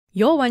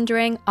You're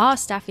wondering, are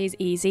Staffies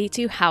easy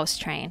to house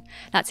train?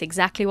 That's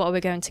exactly what we're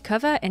going to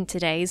cover in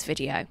today's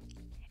video.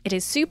 It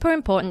is super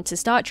important to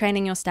start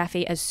training your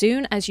Staffy as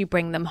soon as you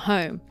bring them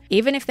home.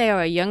 Even if they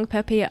are a young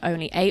puppy at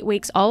only 8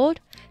 weeks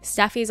old,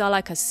 Staffies are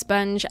like a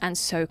sponge and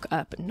soak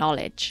up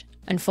knowledge.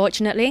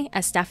 Unfortunately,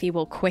 a Staffy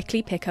will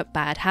quickly pick up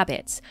bad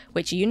habits,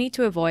 which you need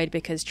to avoid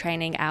because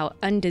training out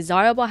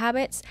undesirable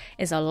habits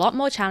is a lot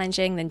more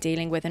challenging than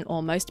dealing with an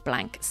almost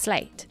blank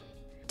slate.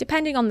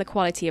 Depending on the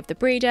quality of the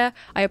breeder,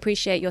 I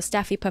appreciate your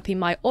Staffy puppy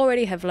might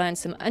already have learned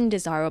some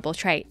undesirable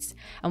traits,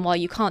 and while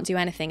you can't do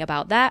anything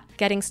about that,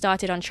 getting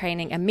started on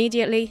training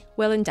immediately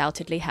will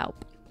undoubtedly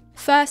help.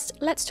 First,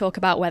 let's talk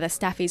about whether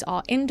Staffies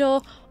are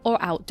indoor or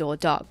outdoor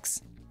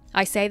dogs.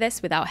 I say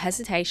this without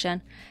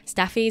hesitation,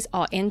 Staffies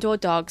are indoor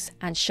dogs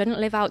and shouldn't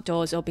live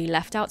outdoors or be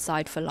left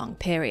outside for long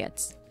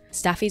periods.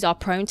 Staffies are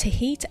prone to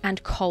heat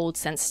and cold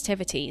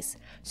sensitivities,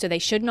 so they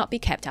should not be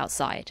kept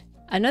outside.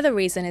 Another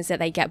reason is that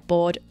they get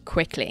bored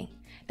quickly.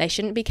 They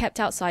shouldn't be kept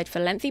outside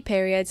for lengthy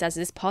periods as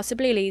this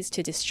possibly leads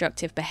to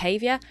destructive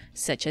behaviour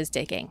such as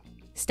digging.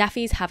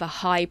 Staffies have a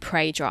high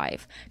prey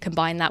drive.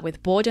 Combine that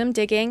with boredom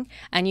digging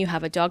and you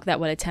have a dog that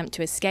will attempt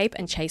to escape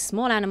and chase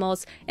small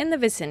animals in the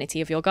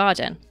vicinity of your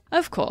garden.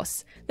 Of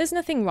course, there's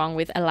nothing wrong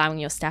with allowing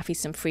your Staffy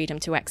some freedom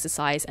to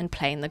exercise and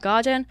play in the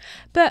garden,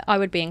 but I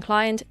would be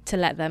inclined to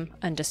let them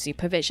under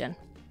supervision.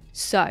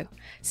 So,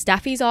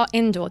 Staffies are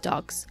indoor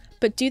dogs.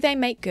 But do they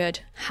make good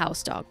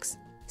house dogs?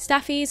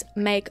 Staffies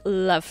make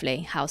lovely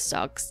house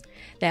dogs.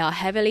 They are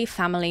heavily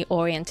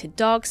family-oriented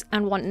dogs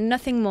and want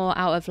nothing more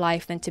out of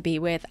life than to be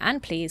with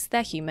and please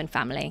their human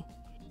family.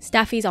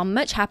 Staffies are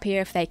much happier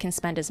if they can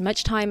spend as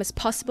much time as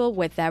possible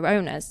with their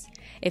owners.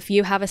 If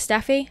you have a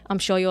Staffy, I'm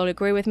sure you'll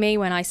agree with me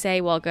when I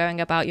say while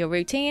going about your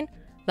routine,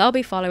 they'll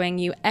be following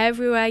you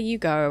everywhere you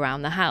go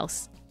around the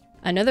house.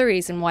 Another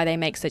reason why they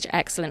make such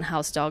excellent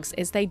house dogs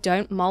is they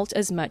don't molt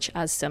as much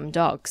as some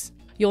dogs.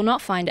 You'll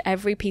not find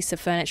every piece of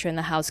furniture in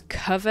the house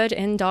covered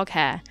in dog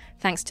hair,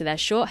 thanks to their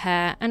short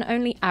hair and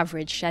only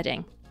average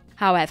shedding.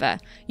 However,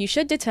 you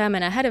should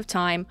determine ahead of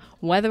time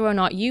whether or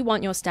not you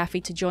want your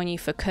Staffy to join you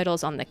for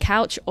cuddles on the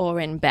couch or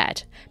in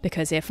bed,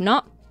 because if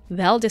not,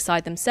 they'll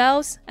decide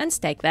themselves and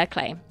stake their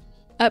claim.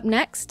 Up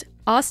next,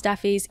 are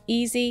Staffies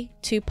easy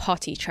to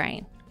potty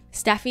train?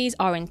 Staffies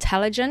are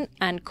intelligent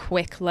and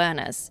quick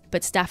learners,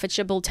 but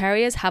Staffordshire Bull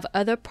Terriers have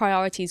other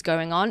priorities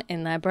going on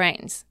in their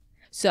brains.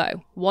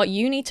 So, what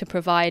you need to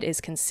provide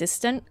is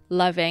consistent,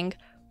 loving,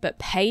 but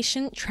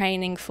patient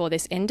training for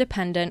this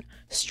independent,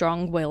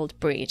 strong-willed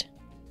breed.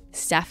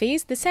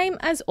 Staffies, the same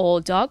as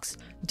all dogs,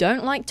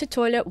 don't like to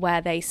toilet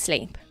where they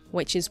sleep,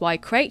 which is why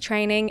crate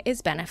training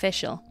is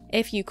beneficial.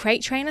 If you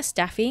crate train a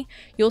Staffy,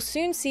 you'll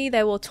soon see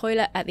they will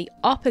toilet at the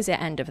opposite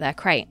end of their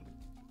crate.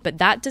 But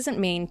that doesn't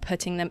mean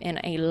putting them in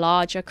a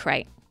larger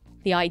crate.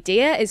 The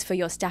idea is for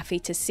your Staffy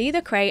to see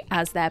the crate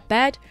as their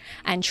bed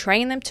and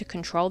train them to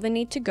control the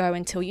need to go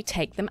until you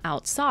take them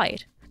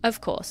outside.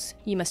 Of course,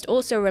 you must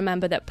also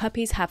remember that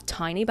puppies have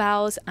tiny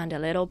bowels and a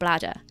little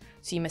bladder,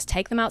 so you must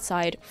take them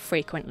outside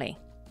frequently.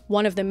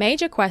 One of the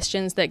major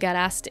questions that get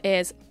asked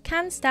is,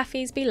 can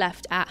Staffies be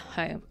left at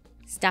home?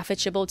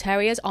 Staffordshire Bull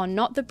Terriers are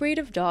not the breed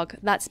of dog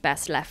that's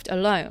best left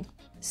alone.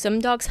 Some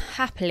dogs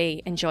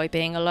happily enjoy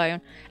being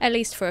alone, at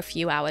least for a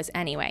few hours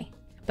anyway.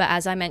 But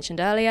as I mentioned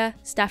earlier,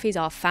 Staffies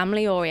are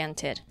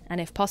family-oriented and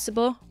if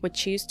possible, would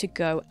choose to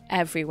go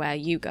everywhere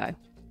you go.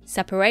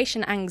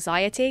 Separation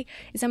anxiety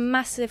is a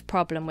massive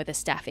problem with a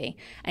Staffy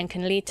and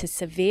can lead to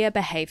severe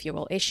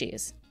behavioural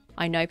issues.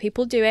 I know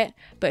people do it,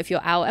 but if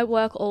you're out at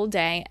work all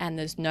day and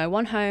there's no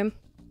one home,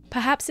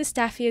 perhaps a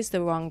Staffy is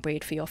the wrong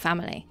breed for your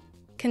family.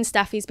 Can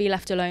Staffies be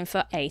left alone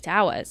for 8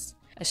 hours?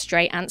 A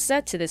straight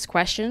answer to this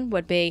question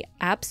would be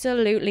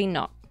absolutely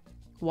not.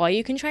 While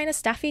you can train a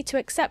Staffy to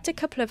accept a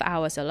couple of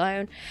hours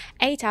alone,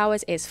 8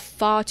 hours is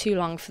far too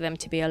long for them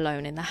to be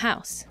alone in the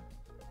house.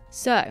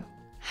 So,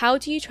 how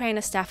do you train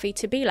a Staffy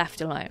to be left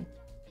alone?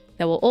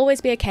 There will always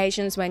be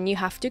occasions when you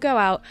have to go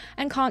out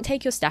and can't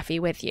take your Staffy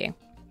with you.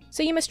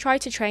 So you must try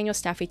to train your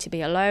Staffy to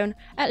be alone,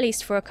 at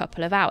least for a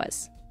couple of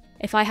hours.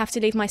 If I have to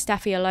leave my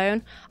Staffy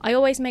alone, I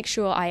always make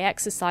sure I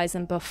exercise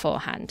them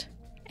beforehand.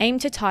 Aim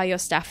to tie your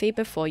Staffy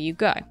before you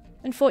go.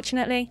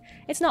 Unfortunately,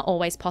 it's not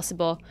always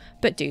possible,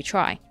 but do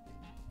try.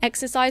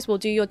 Exercise will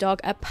do your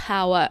dog a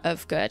power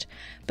of good,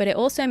 but it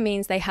also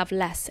means they have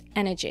less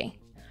energy.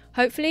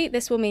 Hopefully,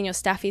 this will mean your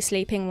Staffy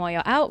sleeping while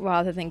you're out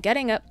rather than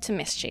getting up to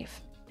mischief.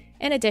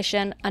 In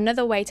addition,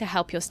 another way to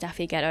help your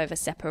Staffy get over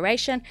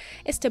separation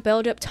is to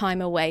build up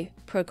time away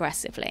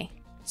progressively.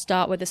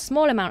 Start with a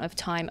small amount of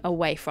time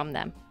away from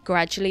them.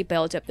 Gradually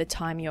build up the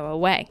time you're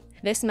away.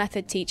 This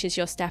method teaches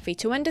your Staffy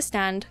to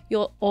understand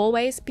you'll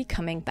always be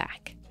coming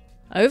back.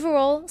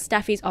 Overall,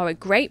 Staffies are a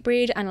great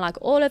breed and like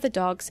all other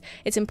dogs,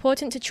 it's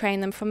important to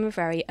train them from a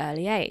very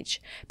early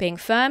age. Being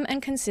firm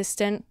and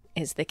consistent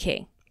is the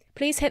key.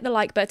 Please hit the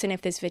like button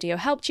if this video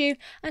helped you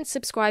and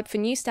subscribe for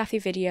new Staffy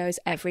videos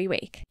every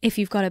week. If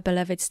you've got a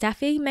beloved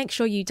Staffy, make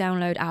sure you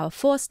download our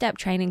 4-step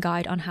training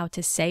guide on how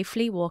to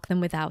safely walk them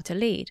without a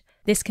lead.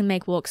 This can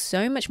make walks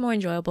so much more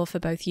enjoyable for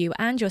both you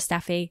and your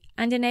Staffy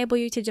and enable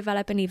you to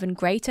develop an even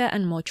greater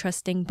and more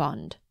trusting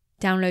bond.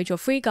 Download your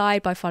free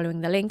guide by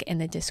following the link in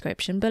the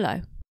description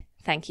below.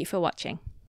 Thank you for watching.